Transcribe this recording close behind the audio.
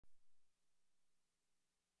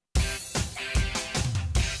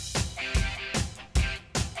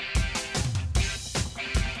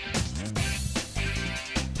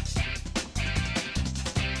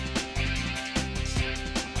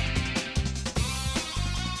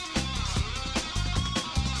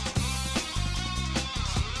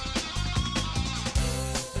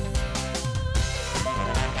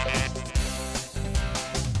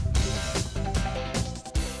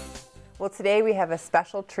today we have a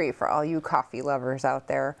special treat for all you coffee lovers out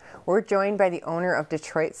there. We're joined by the owner of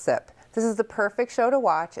Detroit Sip. This is the perfect show to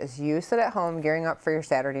watch as you sit at home gearing up for your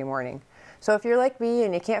Saturday morning. So if you're like me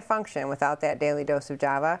and you can't function without that daily dose of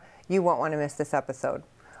Java, you won't want to miss this episode.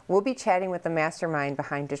 We'll be chatting with the mastermind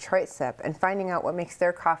behind Detroit Sip and finding out what makes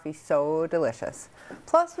their coffee so delicious.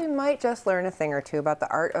 Plus, we might just learn a thing or two about the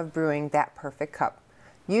art of brewing that perfect cup.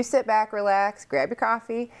 You sit back, relax, grab your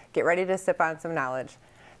coffee, get ready to sip on some knowledge.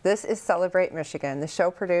 This is Celebrate Michigan, the show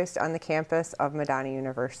produced on the campus of Madonna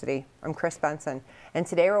University. I'm Chris Benson, and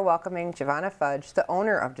today we're welcoming Jevona Fudge, the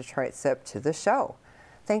owner of Detroit Sip, to the show.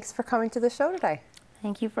 Thanks for coming to the show today.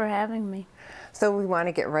 Thank you for having me. So we want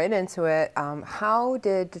to get right into it. How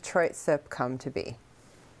did Detroit Sip come to be?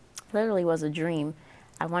 Literally was a dream.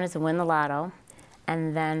 I wanted to win the lotto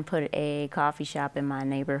and then put a coffee shop in my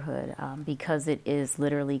neighborhood because it is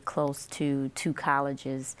literally close to two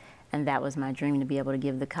colleges. And that was my dream, to be able to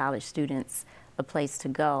give the college students a place to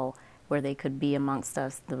go where they could be amongst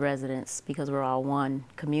us, the residents, because we're all one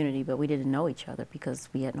community, but we didn't know each other because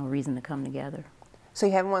we had no reason to come together. So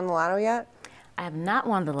you haven't won the lotto yet? I have not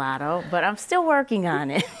won the lotto, but I'm still working on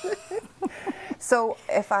it. So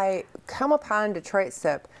if I come upon Detroit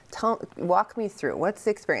Sip, walk me through. What's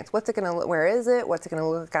the experience? What's it going to look? Where is it? What's it going to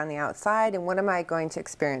look like on the outside? And what am I going to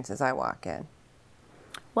experience as I walk in?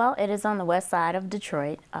 Well, it is on the west side of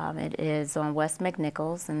Detroit. It is on West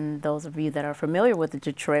McNichols, and those of you that are familiar with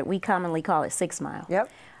Detroit, we commonly call it 6 Mile. Yep.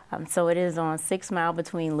 So it is on 6 Mile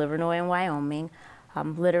between Livernois and Wyoming.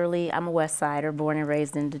 Literally, I'm a West Sider, born and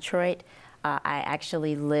raised in Detroit. I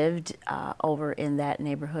actually lived over in that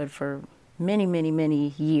neighborhood for many, many,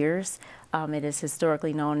 many years. It is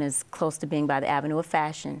historically known as close to being by the Avenue of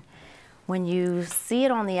Fashion. When you see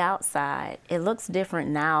it on the outside, it looks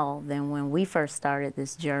different now than when we first started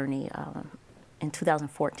this journey in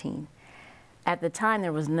 2014. At the time,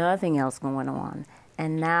 there was nothing else going on.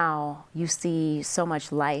 And now you see so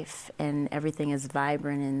much life and everything is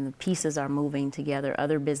vibrant and the pieces are moving together.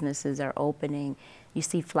 Other businesses are opening. You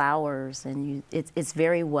see flowers and it's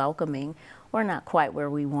very welcoming. We're not quite where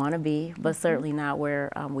we want to be, but certainly not where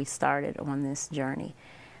we started on this journey.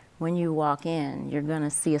 When you walk in, you're going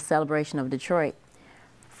to see a celebration of Detroit,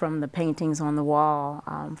 from the paintings on the wall,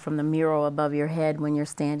 from the mural above your head when you're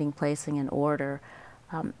standing placing an order.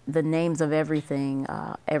 The names of everything,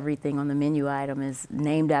 everything on the menu item is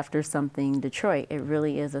named after something Detroit. It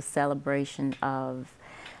really is a celebration of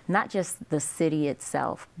not just the city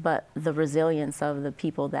itself, but the resilience of the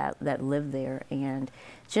people that live there, and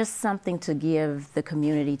just something to give the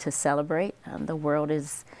community to celebrate. The world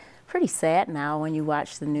is pretty sad now when you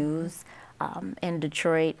watch the news. In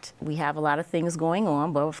Detroit, we have a lot of things going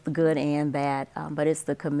on, both the good and bad, but it's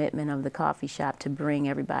the commitment of the coffee shop to bring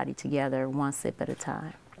everybody together one sip at a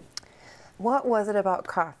time. What was it about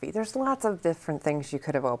coffee? There's lots of different things you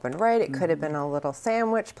could have opened, right? It could have been a little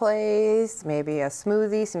sandwich place, maybe a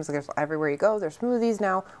smoothie. Seems like there's everywhere you go, there's smoothies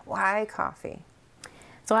now. Why coffee?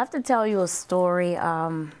 So I have to tell you a story.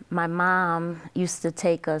 My mom used to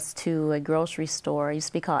take us to a grocery store. It used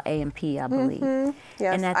to be called A&P, I believe.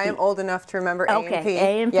 Yes, and I am old enough to remember A&P.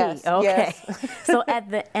 Okay, A&P, yes, okay. Yes. So at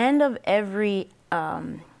the end of every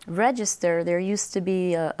register, there used to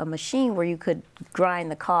be a machine where you could grind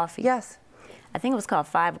the coffee. Yes. I think it was called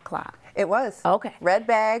 5 o'clock. It was. Okay. Red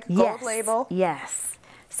bag, gold Yes, label. Yes.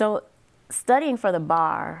 So studying for the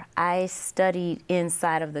bar, I studied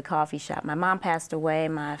inside of the coffee shop. My mom passed away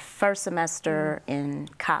my first semester in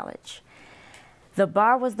college. The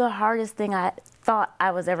bar was the hardest thing I thought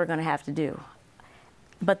I was ever going to have to do.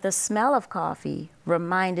 But the smell of coffee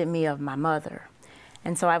reminded me of my mother.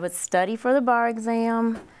 And so I would study for the bar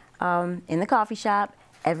exam in the coffee shop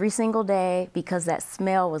every single day because that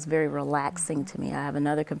smell was very relaxing to me. I have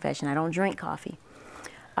another confession. I don't drink coffee.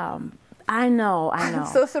 I know. I'm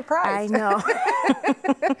so surprised. I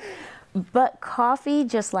know. But coffee,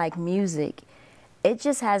 just like music, it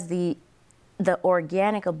just has the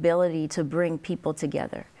organic ability to bring people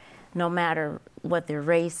together, no matter what their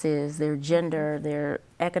race is, their gender, their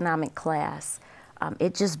economic class.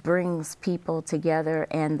 It just brings people together,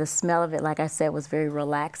 and the smell of it, like I said, was very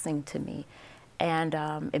relaxing to me. And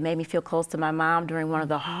it made me feel close to my mom during one of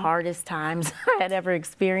the hardest times I had ever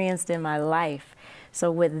experienced in my life. So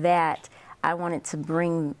with that, I wanted to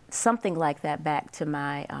bring something like that back to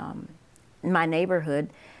my neighborhood.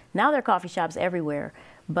 Now there are coffee shops everywhere,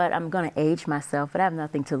 but I'm going to age myself, but I have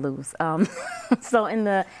nothing to lose. So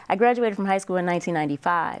I graduated from high school in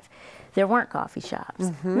 1995. There weren't coffee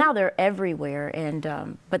shops. Now they're everywhere,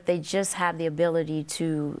 and but they just have the ability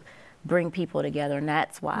to bring people together, and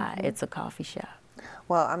that's why it's a coffee shop.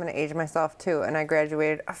 Well, I'm going to age myself too, and I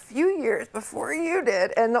graduated a few years before you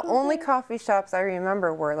did, and the only coffee shops I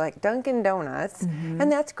remember were like Dunkin' Donuts,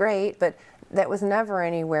 and that's great, but that was never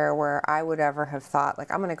anywhere where I would ever have thought,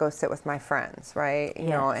 like, I'm going to go sit with my friends, right, you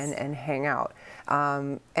know, and hang out.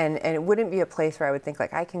 And it wouldn't be a place where I would think,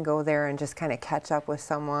 like, I can go there and just kind of catch up with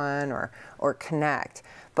someone or connect.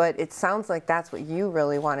 But it sounds like that's what you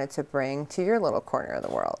really wanted to bring to your little corner of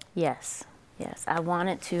the world. Yes. Yes, I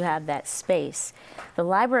wanted to have that space. The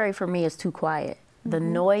library for me is too quiet. The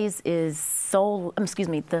noise is so,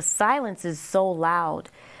 the silence is so loud,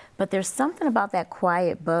 but there's something about that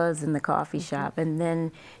quiet buzz in the coffee shop, and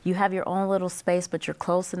then you have your own little space, but you're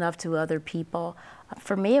close enough to other people.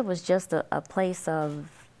 For me, it was just a place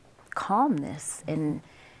of calmness, and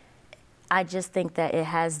I just think that it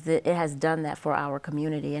has done that for our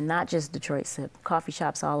community, and not just Detroit Sip, coffee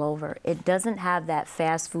shops all over. It doesn't have that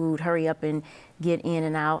fast food, hurry up and get in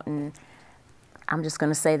and out, and I'm just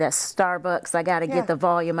going to say that Starbucks, I got to get the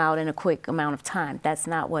volume out in a quick amount of time. That's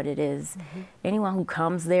not what it is. Anyone who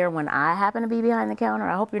comes there when I happen to be behind the counter,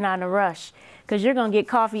 I hope you're not in a rush, because you're going to get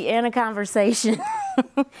coffee and a conversation.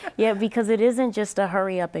 Yeah, because it isn't just a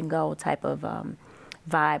hurry up and go type of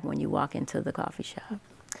vibe when you walk into the coffee shop.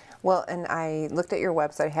 Well, and I looked at your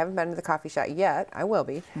website. I haven't been to the coffee shop yet. I will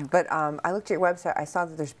be. But I looked at your website. I saw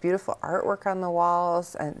that there's beautiful artwork on the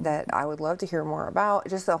walls and that I would love to hear more about.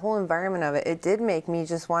 Just the whole environment of it. It did make me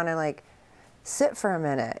just want to, like, sit for a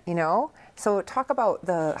minute, you know? So talk about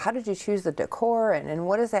how did you choose the decor and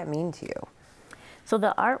what does that mean to you? So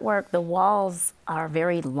the artwork, the walls are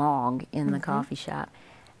very long in the coffee shop.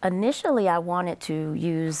 Initially, I wanted to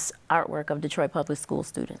use artwork of Detroit Public School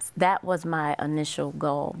students. That was my initial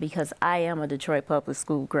goal, because I am a Detroit Public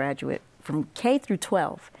School graduate from K through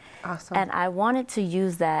 12. Awesome. And I wanted to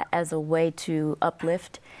use that as a way to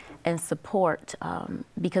uplift and support,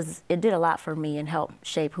 because it did a lot for me and helped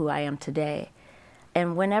shape who I am today.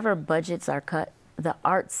 And whenever budgets are cut, the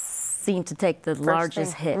arts seem to take the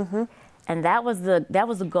largest hit. And that was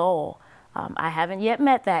the goal. I haven't yet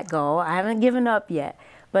met that goal. I haven't given up yet.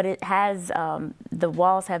 But it has, the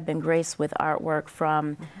walls have been graced with artwork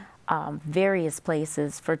from various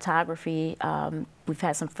places. Photography, we've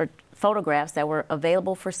had some photographs that were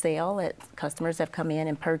available for sale that customers have come in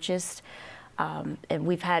and purchased. And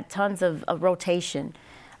we've had tons of rotation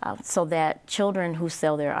so that children who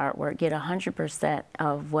sell their artwork get 100%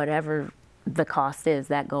 of whatever the cost is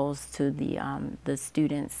that goes to the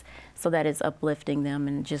students, so that it's uplifting them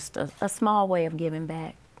and just a small way of giving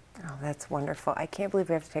back. Oh, that's wonderful. I can't believe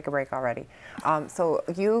we have to take a break already. So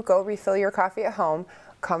you go refill your coffee at home.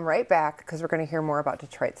 Come right back, because we're going to hear more about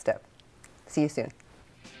Detroit Sip. See you soon.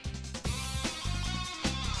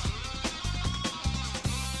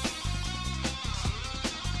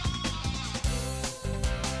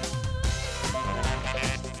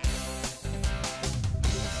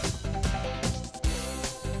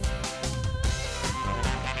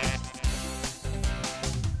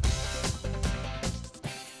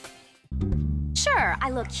 Sure, I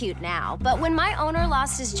look cute now, but when my owner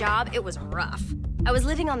lost his job, it was rough. I was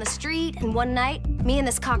living on the street, and one night, me and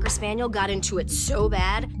this Cocker Spaniel got into it so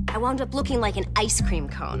bad, I wound up looking like an ice cream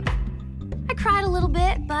cone. I cried a little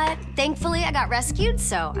bit, but thankfully I got rescued,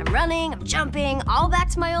 so I'm running, I'm jumping, all back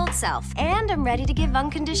to my old self, and I'm ready to give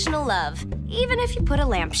unconditional love, even if you put a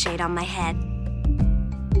lampshade on my head.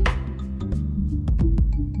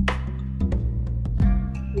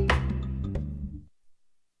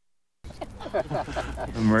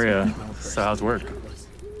 Maria, so how's work?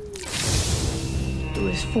 It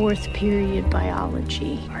was fourth period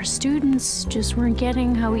biology. Our students just weren't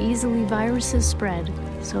getting how easily viruses spread.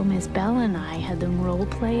 So Miss Bell and I had them role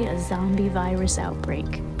play a zombie virus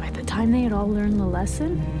outbreak. By the time they had all learned the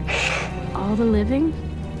lesson, all the living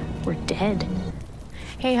were dead.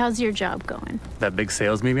 Hey, how's your job going? That big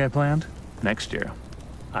sales meeting I planned? Next year.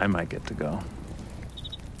 I might get to go.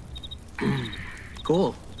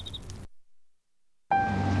 Cool.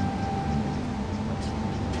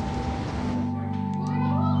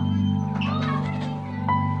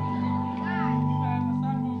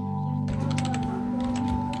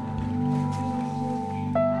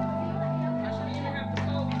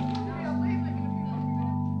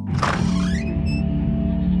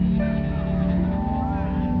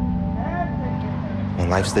 When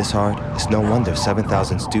life's this hard, it's no wonder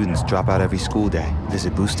 7,000 students drop out every school day.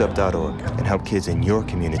 Visit boostup.org and help kids in your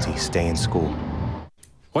community stay in school.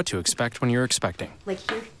 What to expect when you're expecting. Like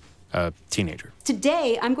here. A teenager.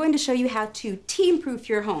 Today, I'm going to show you how to teen-proof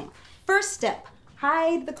your home. First step,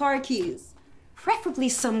 hide the car keys. Preferably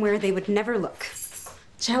somewhere they would never look.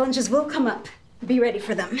 Challenges will come up. Be ready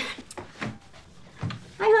for them. Hi,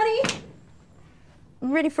 honey.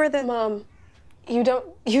 ready for the... Mom, you don't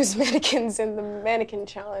use mannequins in the mannequin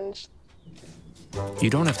challenge. You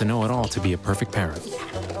don't have to know it all to be a perfect parent.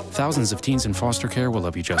 Thousands of teens in foster care will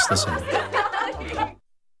love you just the same.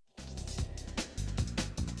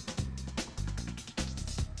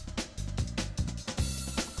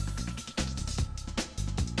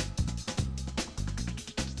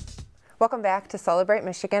 Welcome back to Celebrate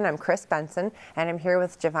Michigan. I'm Chris Benson, and I'm here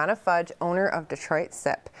with Jevona Fudge, owner of Detroit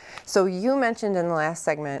Sip. So you mentioned in the last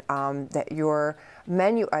segment that your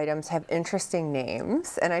menu items have interesting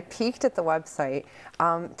names, and I peeked at the website.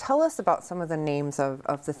 Tell us about some of the names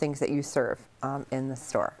of the things that you serve in the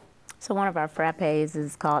store. So one of our frappes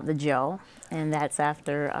is called the Joe, and that's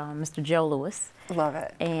after Mr. Joe Louis. Love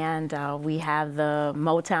it. And we have the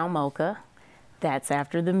Motown Mocha. That's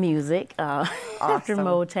after the music, awesome. After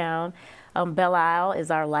Motown. Belle Isle is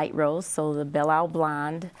our light roast, so the Belle Isle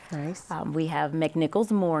Blonde. Nice. We have McNichols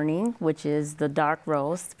Morning, which is the dark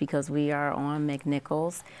roast because we are on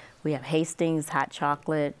McNichols. We have Hastings Hot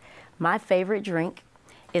Chocolate. My favorite drink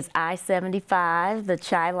is I-75, the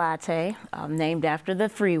chai latte, named after the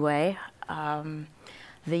freeway.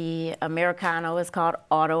 The Americano is called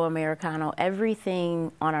Auto Americano.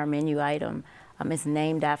 Everything on our menu item is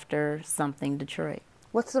named after something Detroit.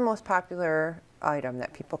 What's the most popular item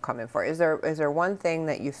that people come in for? Is there one thing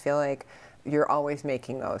that you feel like you're always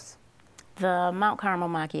making those? The Mount Carmel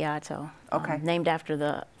Macchiato, okay. Named after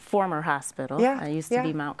the former hospital. Yeah, It used to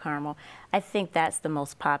be Mount Carmel. I think that's the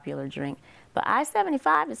most popular drink. But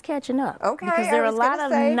I-75 is catching up. Okay, because there are a lot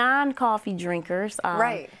of non-coffee drinkers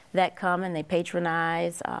that come and they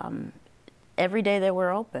patronize every day that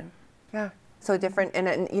we're open. Yeah. So different,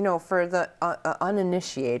 and you know, for the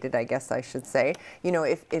uninitiated, I guess I should say, you know,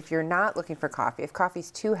 if you're not looking for coffee, if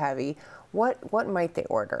coffee's too heavy, what might they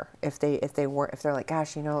order if they're like,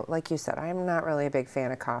 gosh, you know, like you said, I'm not really a big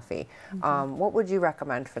fan of coffee. Mm-hmm. What would you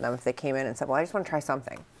recommend for them if they came in and said, well, I just want to try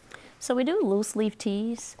something? So we do loose leaf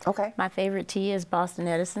teas. Okay. My favorite tea is Boston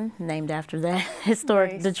Edison, named after that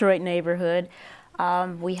historic Detroit neighborhood.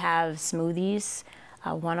 We have smoothies.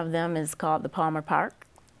 One of them is called the Palmer Park.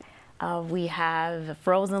 We have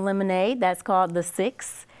frozen lemonade, that's called the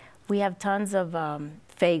Six. We have tons of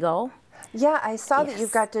Faygo. Yeah, I saw that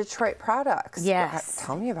you've got Detroit products. Yes.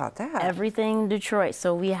 Tell me about that. Everything Detroit.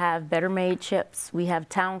 So we have Better Made chips. We have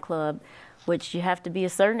Town Club, which you have to be a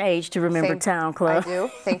certain age to remember Town Club. I do,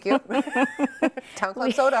 thank you. Town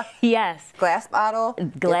Club soda. Yes. Glass bottle.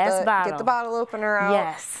 Bottle. Get the bottle opener out.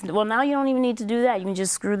 Yes. Well, now you don't even need to do that. You can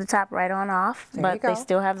just screw the top right on off. There you go. They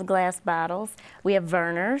still have the glass bottles. We have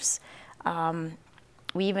Vernors.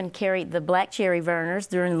 We even carried the black cherry Vernors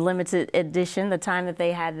during the limited edition, the time that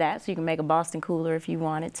they had that, so you can make a Boston cooler if you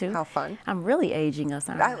wanted to. How fun. I'm really aging us,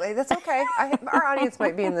 aren't I? That's okay. Our audience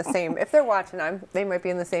might be in the same, if they're watching, they might be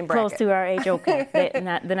in the same bracket. Close to our age, okay.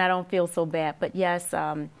 Then I don't feel so bad. But yes,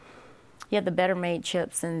 yeah, the Better Made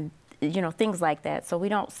chips and, you know, things like that. So we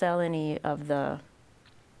don't sell any of the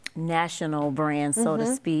national brands, so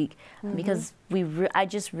to speak, because I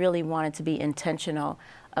just really wanted to be intentional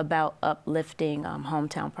about uplifting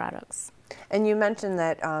hometown products. And you mentioned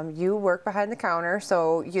that you work behind the counter,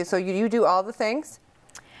 so you do all the things?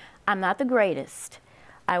 I'm not the greatest.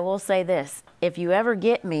 I will say this, if you ever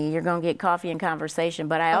get me, you're going to get coffee and conversation,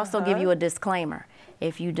 but I also give you a disclaimer.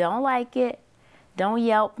 If you don't like it, don't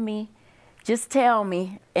Yelp me, just tell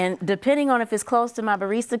me, and depending on if it's close to my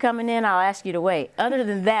barista coming in, I'll ask you to wait. Other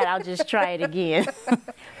than that, I'll just try it again.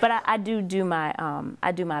 But I do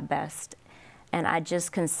my best. And I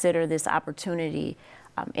just consider this opportunity,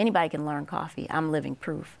 anybody can learn coffee, I'm living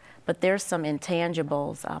proof. But there's some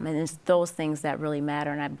intangibles, and it's those things that really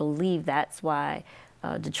matter. And I believe that's why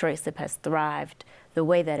Detroit Sip has thrived the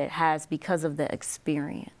way that it has because of the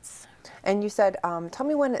experience. And you said, tell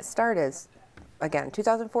me when it started. Again,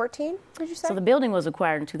 2014, did you say? So the building was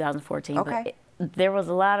acquired in 2014. Okay. But there was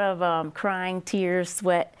a lot of crying, tears,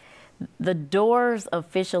 sweat. The doors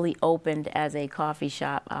officially opened as a coffee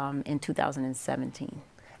shop in 2017.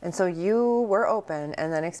 And so you were open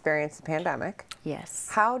and then experienced the pandemic. Yes.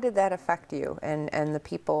 How did that affect you and the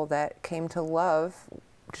people that came to love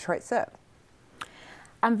Detroit Sip?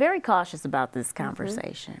 I'm very cautious about this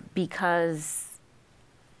conversation because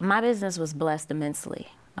my business was blessed immensely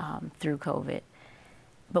through COVID.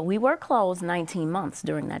 But we were closed 19 months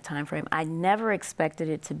during that time frame. I never expected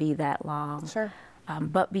it to be that long. Sure.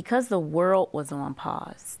 But because the world was on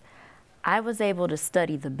pause, I was able to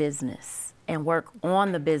study the business and work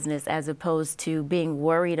on the business as opposed to being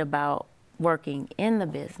worried about working in the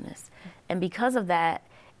business. And because of that,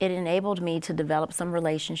 it enabled me to develop some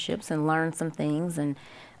relationships and learn some things and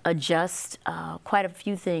adjust quite a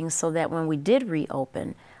few things so that when we did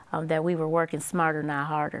reopen, that we were working smarter, not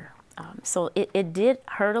harder. So it did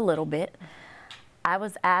hurt a little bit. I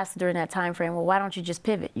was asked during that time frame, well, why don't you just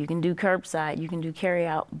pivot? You can do curbside, you can do carry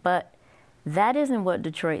out, but that isn't what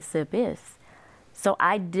Detroit Sip is. So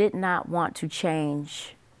I did not want to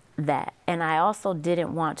change that. And I also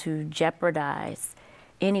didn't want to jeopardize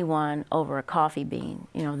anyone over a coffee bean.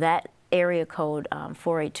 You know, that area code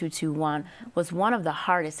 48221 was one of the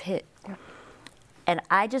hardest hit. Yeah. And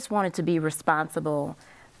I just wanted to be responsible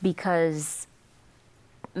because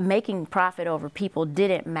making profit over people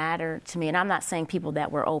didn't matter to me. And I'm not saying people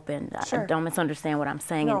that were open. Sure. Don't misunderstand what I'm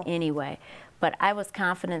saying in any way. But I was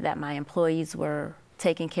confident that my employees were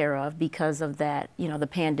taken care of because of that, you know, the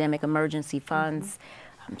pandemic emergency funds.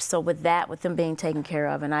 So with that, with them being taken care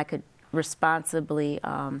of, and I could responsibly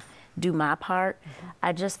do my part,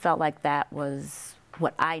 I just felt like that was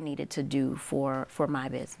what I needed to do for my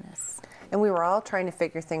business. And we were all trying to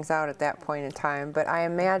figure things out at that point in time, but I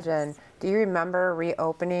imagine, do you remember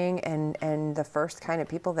reopening and the first kind of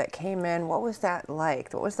people that came in? What was that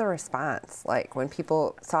like? What was the response like when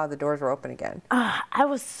people saw the doors were open again? I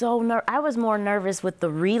was I was more nervous with the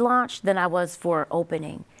relaunch than I was for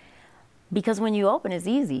opening. Because when you open, it's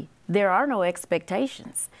easy. There are no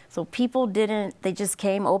expectations. So people they just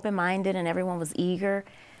came open-minded and everyone was eager.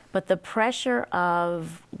 But the pressure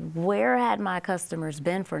of where had my customers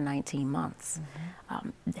been for 19 months?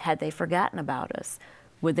 Had they forgotten about us?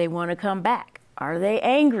 Would they want to come back? Are they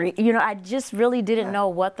angry? You know, I just really didn't know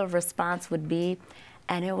what the response would be.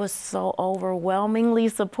 And it was so overwhelmingly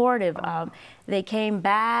supportive. They came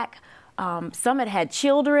back. Some had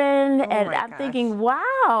children. And I'm thinking,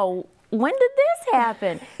 wow, when did this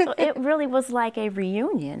happen? So it really was like a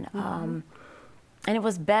reunion. And it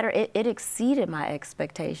was better. It exceeded my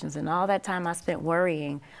expectations, and all that time I spent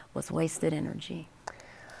worrying was wasted energy.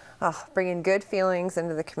 Oh, bringing good feelings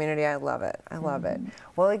into the community. I love it. I love it.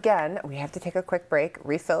 Well, again, we have to take a quick break,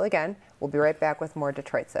 refill again. We'll be right back with more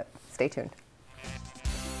Detroit Sip. Stay tuned.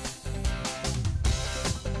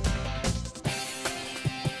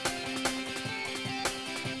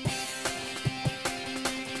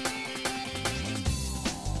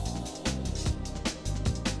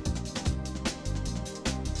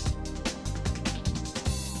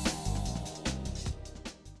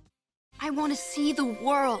 I want to see the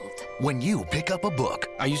world. When you pick up a book,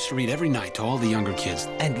 I used to read every night to all the younger kids,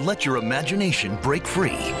 and let your imagination break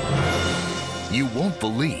free, you won't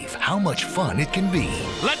believe how much fun it can be.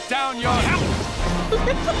 Let down your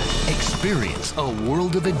house! Experience a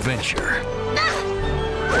world of adventure,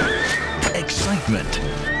 excitement,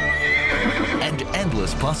 and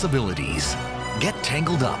endless possibilities. Get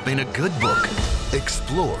tangled up in a good book.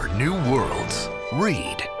 Explore new worlds.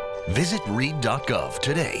 Read. Visit read.gov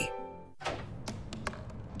today.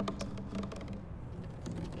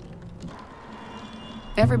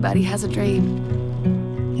 Everybody has a dream.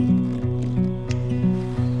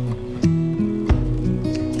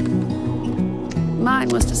 Mine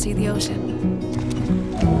was to see the ocean.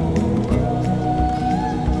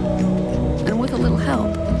 And with a little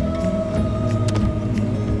help,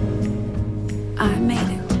 I made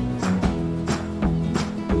it.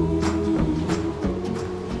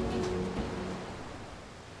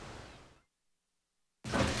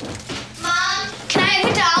 Mom, can I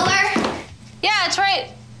have $1? Yeah, it's right.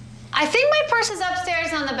 I think my purse is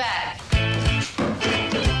upstairs on the bed.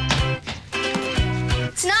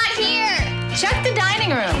 It's not here. Check the dining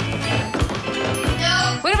room.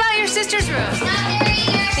 No. What about your sister's room? It's not there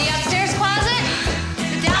either. The upstairs closet?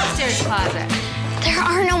 The downstairs closet? There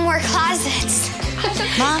are no more closets.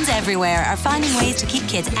 Moms everywhere are finding ways to keep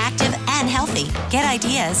kids active and healthy. Get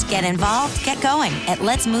ideas, get involved, get going at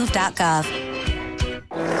letsmove.gov.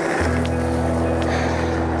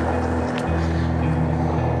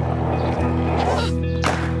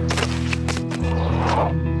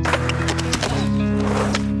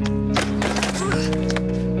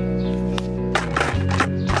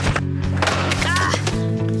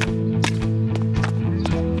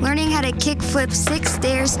 Kickflip 6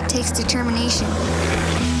 stairs takes determination.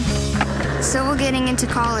 So will getting into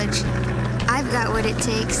college. I've got what it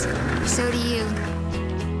takes. So do you.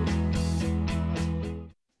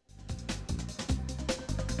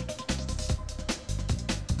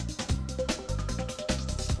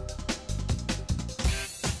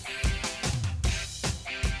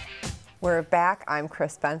 We're back. I'm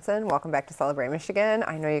Chris Benson. Welcome back to Celebrate Michigan.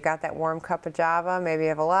 I know you got that warm cup of Java. Maybe you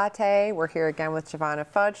have a latte. We're here again with Jevona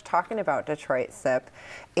Fudge talking about Detroit Sip.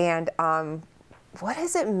 And what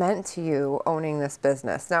has it meant to you owning this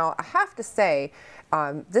business? Now, I have to say,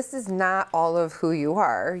 this is not all of who you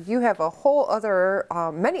are. You have a whole other,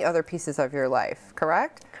 many other pieces of your life,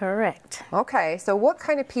 correct? Correct. Okay, so what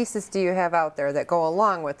kind of pieces do you have out there that go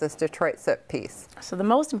along with this Detroit Sip piece? So the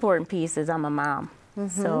most important piece is I'm a mom.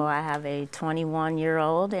 So I have a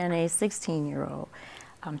 21-year-old and a 16-year-old.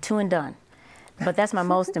 I'm 2 and done. But that's my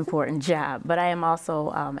most important job. But I am also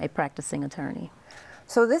a practicing attorney.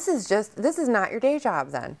 So this is not your day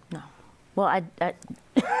job then? No. Well,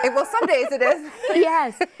 well, some days it is.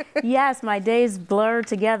 Yes, my days blur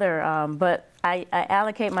together, but I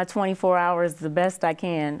allocate my 24 hours the best I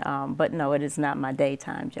can, but no, it is not my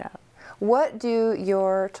daytime job. What do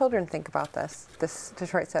your children think about this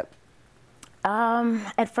Detroit Sip?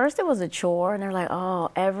 At first it was a chore, and they're like,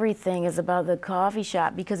 oh, everything is about the coffee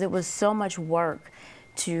shop, because it was so much work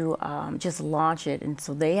to just launch it. And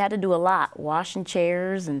so they had to do a lot, washing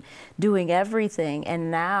chairs and doing everything.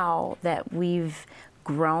 And now that we've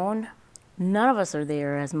grown, none of us are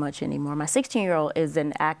there as much anymore. My 16-year-old is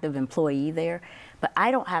an active employee there, but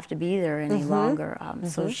I don't have to be there any longer.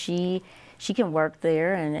 So she can work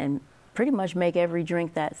there and pretty much make every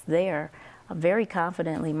drink that's there very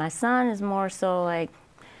confidently. My son is more so like,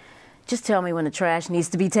 just tell me when the trash needs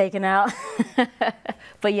to be taken out.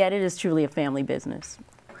 But yet it is truly a family business.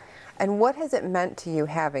 And what has it meant to you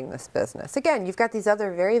having this business? Again, you've got these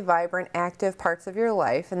other very vibrant, active parts of your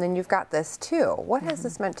life, and then you've got this too. What has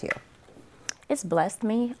this meant to you? It's blessed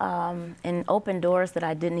me and opened doors that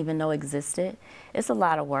I didn't even know existed. It's a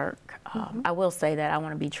lot of work. I will say that. I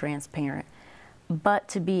want to be transparent. But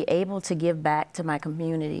to be able to give back to my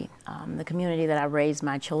community, the community that I raised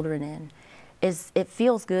my children in, it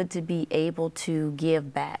feels good to be able to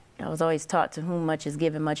give back. I was always taught, to whom much is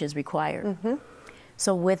given, much is required.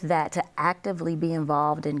 So with that, to actively be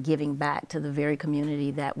involved in giving back to the very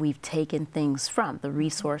community that we've taken things from, the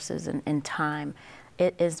resources and time,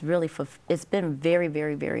 it's been very,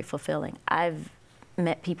 very, very fulfilling. I've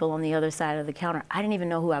met people on the other side of the counter. I didn't even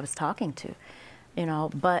know who I was talking to, you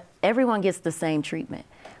know, but everyone gets the same treatment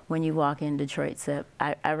when you walk in Detroit Sip.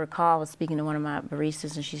 I recall I was speaking to one of my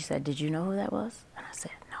baristas, and she said, "Did you know who that was?" And I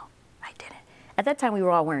said, "No, I didn't." At that time, we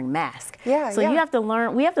were all wearing masks. So you have to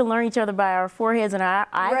learn. We have to learn each other by our foreheads and our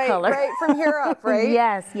eye color. Right, from here up, right?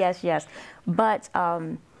 Yes. But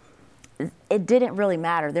it didn't really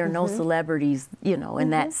matter. There are no celebrities, you know, in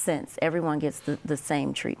that sense. Everyone gets the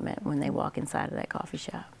same treatment when they walk inside of that coffee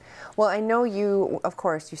shop. Well, I know you, of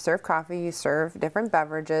course, you serve coffee, you serve different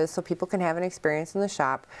beverages, so people can have an experience in the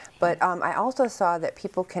shop. But I also saw that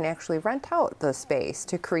people can actually rent out the space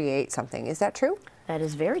to create something. Is that true? That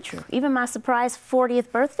is very true. Even my surprise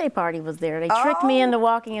 40th birthday party was there. They tricked me into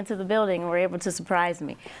walking into the building and were able to surprise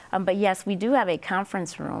me. But yes, we do have a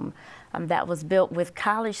conference room that was built with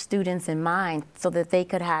college students in mind so that they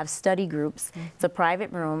could have study groups. It's a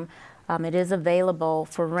private room. It is available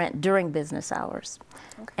for rent during business hours.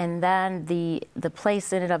 And then the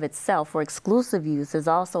place in and of itself for exclusive use is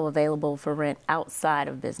also available for rent outside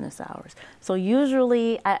of business hours. So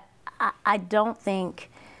usually I don't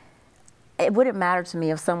think, it wouldn't matter to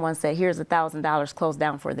me if someone said, here's $1,000, close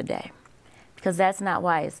down for the day. Because that's not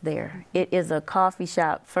why it's there. It is a coffee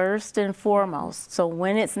shop first and foremost. So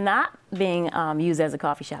when it's not being used as a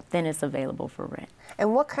coffee shop, then it's available for rent.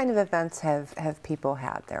 And what kind of events have people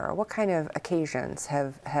had there? Or what kind of occasions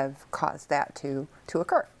have caused that to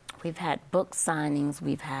occur? We've had book signings,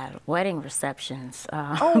 we've had wedding receptions,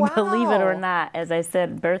 oh, wow. Believe it or not, as I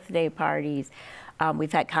said, birthday parties.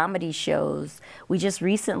 We've had comedy shows. We just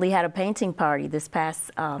recently had a painting party this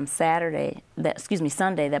past Sunday,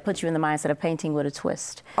 that puts you in the mindset of painting with a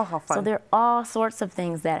twist. Oh, how fun. So there are all sorts of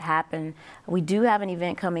things that happen. We do have an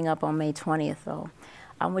event coming up on May 20th, though,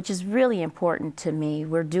 which is really important to me.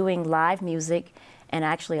 We're doing live music and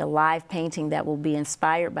actually a live painting that will be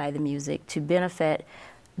inspired by the music to benefit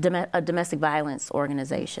a domestic violence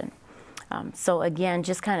organization. So again,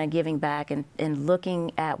 just kind of giving back and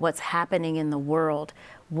looking at what's happening in the world.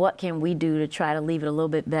 What can we do to try to leave it a little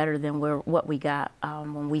bit better than what we got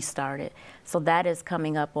when we started? So that is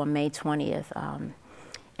coming up on May 20th.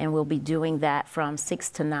 And we'll be doing that from 6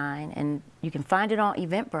 to 9. And you can find it on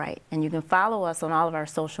Eventbrite. And you can follow us on all of our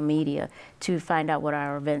social media to find out what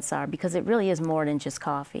our events are, because it really is more than just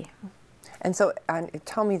coffee. And so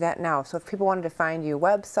tell me that now. So if people wanted to find you,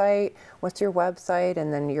 website, what's your website?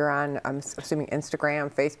 And then you're on, I'm assuming,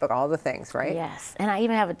 Instagram, Facebook, all the things, right? Yes. And I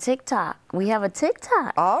even have a TikTok. We have a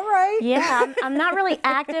TikTok. All right. Yeah, I'm not really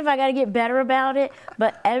active. I got to get better about it.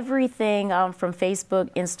 But everything from Facebook,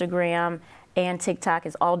 Instagram, and TikTok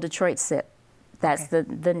is all Detroit Sip. That's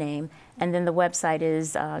the name. And then the website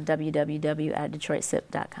is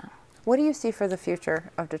www.detroitsip.com. What do you see for the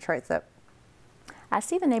future of Detroit Zip? I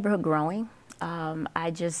see the neighborhood growing.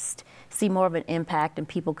 I just see more of an impact and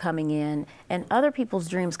people coming in, and other people's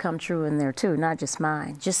dreams come true in there too, not just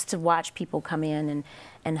mine. Just to watch people come in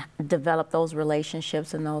and develop those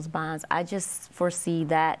relationships and those bonds, I just foresee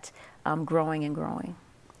that growing and growing.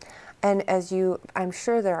 And as I'm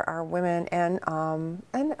sure there are women and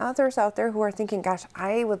others out there who are thinking, gosh,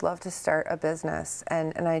 I would love to start a business,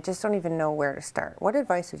 and I just don't even know where to start. What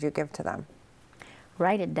advice would you give to them?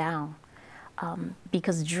 Write it down.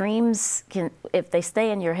 Because dreams can, if they stay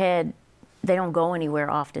in your head, they don't go anywhere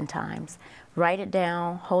oftentimes. Write it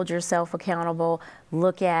down, hold yourself accountable,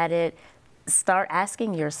 look at it, start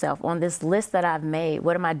asking yourself, on this list that I've made,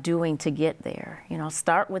 what am I doing to get there? You know,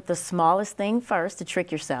 start with the smallest thing first to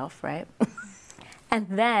trick yourself, right? And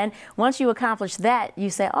then once you accomplish that, you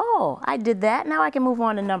say, oh, I did that, now I can move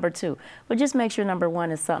on to number 2. But just make sure number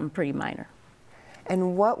 1 is something pretty minor.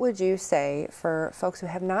 And what would you say for folks who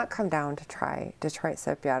have not come down to try Detroit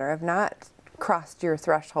Zip yet, or have not crossed your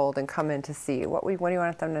threshold and come in to see? What do you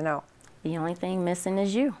want them to know? The only thing missing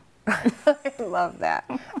is you. I love that.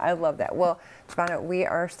 I love that. Well, Jevona, we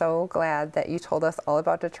are so glad that you told us all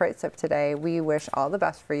about Detroit Zip today. We wish all the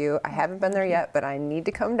best for you. I haven't been there yet, but I need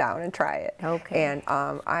to come down and try it. Okay. And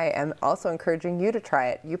I am also encouraging you to try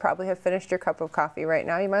it. You probably have finished your cup of coffee right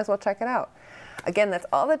now. You might as well check it out. Again, that's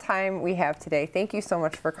all the time we have today. Thank you so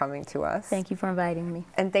much for coming to us. Thank you for inviting me.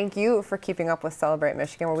 And thank you for keeping up with Celebrate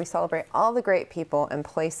Michigan, where we celebrate all the great people and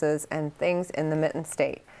places and things in the Mitten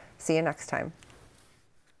State. See you next time.